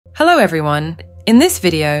Hello everyone! In this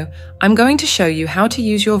video, I'm going to show you how to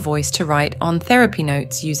use your voice to write on therapy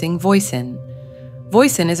notes using Voicin.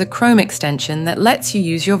 Voicin is a Chrome extension that lets you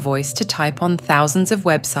use your voice to type on thousands of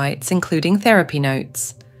websites, including therapy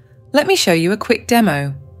notes. Let me show you a quick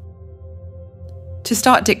demo. To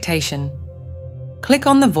start dictation, click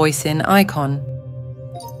on the Voicin icon.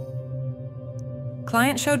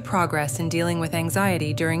 Client showed progress in dealing with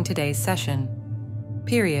anxiety during today's session.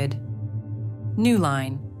 Period. New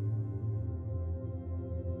line.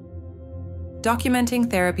 Documenting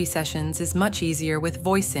therapy sessions is much easier with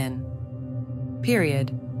Voicin.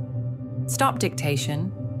 Period. Stop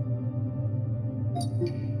dictation.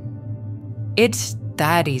 It's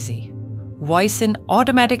that easy. Voicin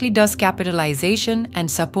automatically does capitalization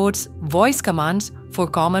and supports voice commands for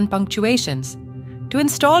common punctuations. To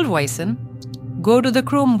install Voicin, go to the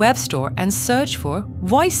Chrome Web Store and search for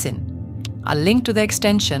Voicin. A link to the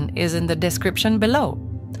extension is in the description below.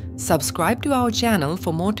 Subscribe to our channel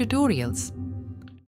for more tutorials.